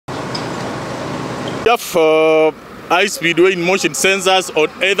have high-speed way in motion sensors on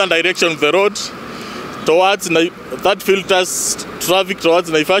either direction of the road towards that filters traffic towards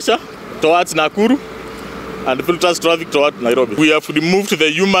Naivasha, towards Nakuru, and filters traffic towards Nairobi. We have removed the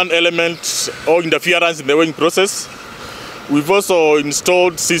human element or interference in the weighing process. We've also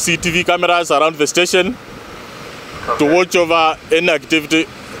installed CCTV cameras around the station to watch over any activity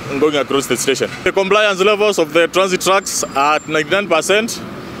going across the station. The compliance levels of the transit trucks are at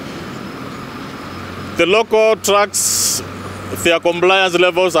 99%. The local trucks, their compliance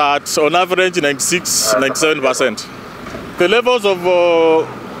levels are at, on average, 96–97%. The levels of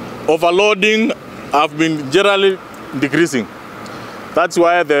overloading have been generally decreasing. That's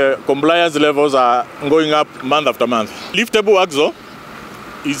why the compliance levels are going up month after month. Liftable axle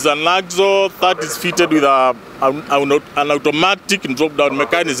is an axle that is fitted with an automatic drop-down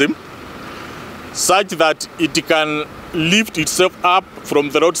mechanism such that it can lift itself up from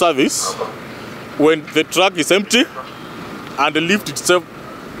the road surface when the truck is empty and lift itself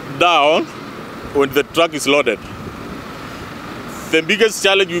down when the truck is loaded. The biggest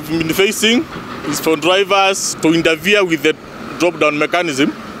challenge we've been facing is for drivers to interfere with the drop-down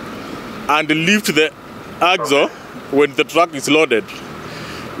mechanism and lift the axle when the truck is loaded,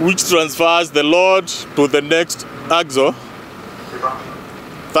 which transfers the load to the next axle,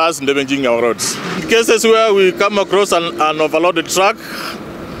 thus damaging our roads. In cases where we come across an overloaded truck,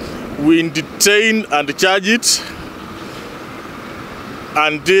 we detain and charge it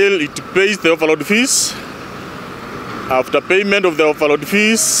until it pays the overload fees. After payment of the overload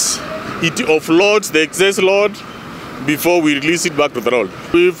fees, it offloads the excess load before we release it back to the road.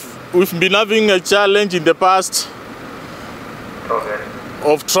 We've been having a challenge in the past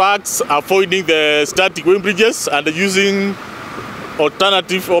of trucks avoiding the static weighing bridges and using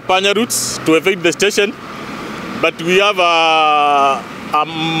alternative or panya routes to evade the station. But we have a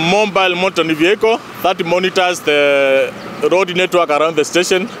mobile monitoring vehicle that monitors the road network around the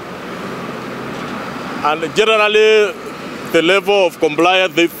station. And generally, the level of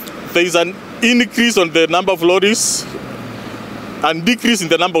compliance, there is an increase on the number of lorries and decrease in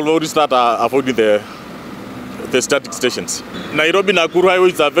the number of lorries that are avoiding the static stations. Nairobi-Nakuru highway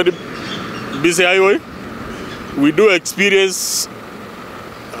is a very busy highway. We do experience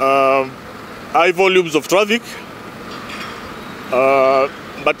high volumes of traffic.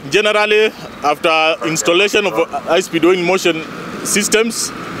 But generally, after installation of high-speed in motion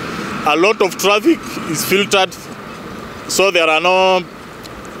systems, a lot of traffic is filtered, so there are no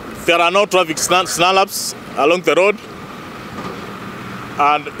traffic snarl-ups along the road,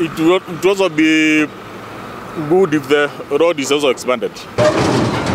 and it would also be good if the road is also expanded.